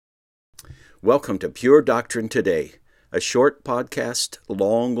Welcome to Pure Doctrine Today, a short podcast,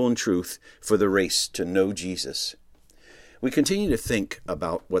 long on truth for the race to know Jesus. We continue to think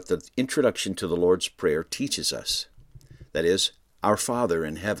about what the introduction to the Lord's Prayer teaches us. That is, our Father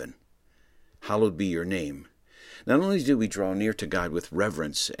in heaven, hallowed be your name. Not only do we draw near to God with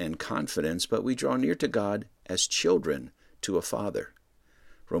reverence and confidence, but we draw near to God as children to a Father.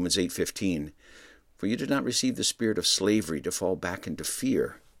 Romans 8:15, for you did not receive the spirit of slavery to fall back into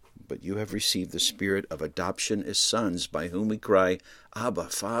fear, but you have received the spirit of adoption as sons, by whom we cry, Abba,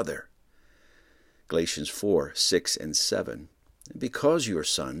 Father. Galatians 4:6 and 7. And because you are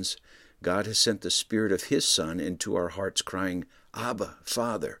sons, God has sent the Spirit of His Son into our hearts, crying, Abba,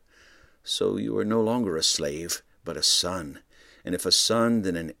 Father. So you are no longer a slave, but a son, and if a son,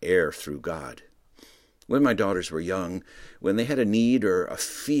 then an heir through God. When my daughters were young, when they had a need or a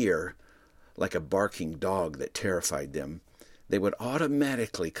fear, like a barking dog that terrified them, they would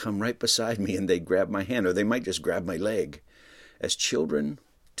automatically come right beside me and they'd grab my hand, or they might just grab my leg. As children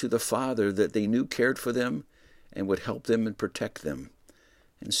to the Father that they knew cared for them and would help them and protect them.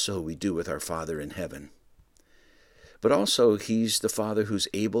 And so we do with our Father in heaven. But also, He's the Father who's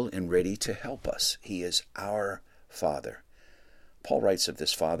able and ready to help us. He is our Father. Paul writes of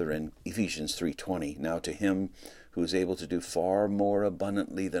this Father in Ephesians 3:20, now to Him who is able to do far more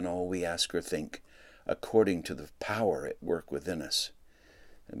abundantly than all we ask or think, according to the power at work within us.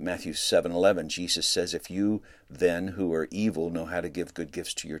 In Matthew 7:11, Jesus says, if you then who are evil know how to give good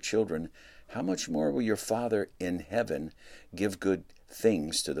gifts to your children, how much more will your Father in heaven give good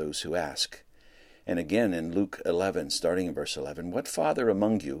things to those who ask? And again in Luke 11, starting in verse 11, what father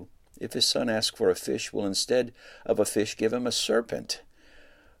among you, if his son asks for a fish, will instead of a fish give him a serpent?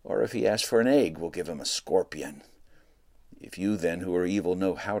 Or if he asks for an egg, will give him a scorpion? If you then who are evil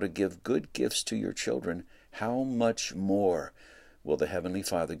know how to give good gifts to your children, how much more will the Heavenly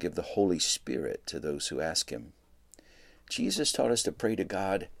Father give the Holy Spirit to those who ask Him? Jesus taught us to pray to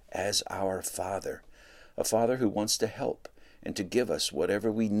God as our Father, a Father who wants to help and to give us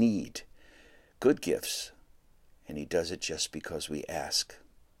whatever we need, good gifts, and He does it just because we ask.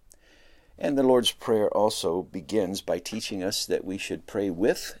 And the Lord's Prayer also begins by teaching us that we should pray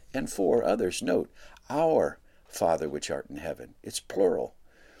with and for others. Note, our Father which art in heaven. It's plural.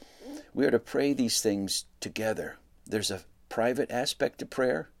 We are to pray these things together. There's a private aspect to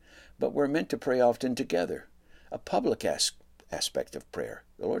prayer, but we're meant to pray often together. A public aspect of prayer.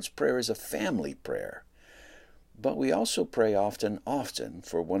 The Lord's Prayer is a family prayer. But we also pray often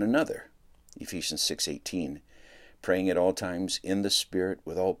for one another. Ephesians 6:18, praying at all times in the Spirit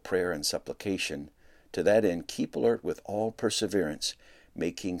with all prayer and supplication. To that end, keep alert with all perseverance,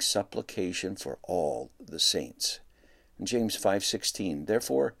 making supplication for all the saints. In James 5:16,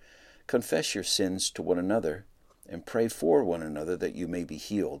 therefore, confess your sins to one another and pray for one another that you may be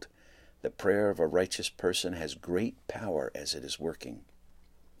healed. The prayer of a righteous person has great power as it is working.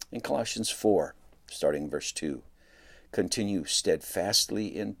 In Colossians 4, starting verse 2, continue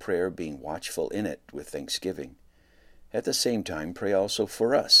steadfastly in prayer, being watchful in it with thanksgiving. At the same time, pray also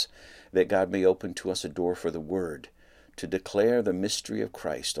for us, that God may open to us a door for the word, to declare the mystery of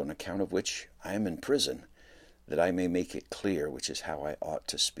Christ, on account of which I am in prison, that I may make it clear which is how I ought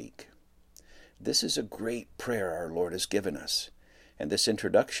to speak. This is a great prayer our Lord has given us, and this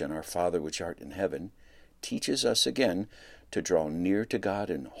introduction, our Father which art in heaven, teaches us again to draw near to God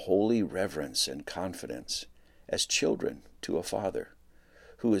in holy reverence and confidence, as children to a Father,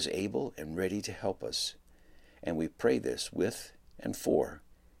 who is able and ready to help us, and we pray this with and for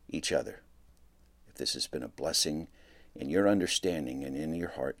each other. If this has been a blessing in your understanding and in your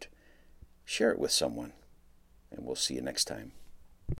heart, share it with someone, and we'll see you next time.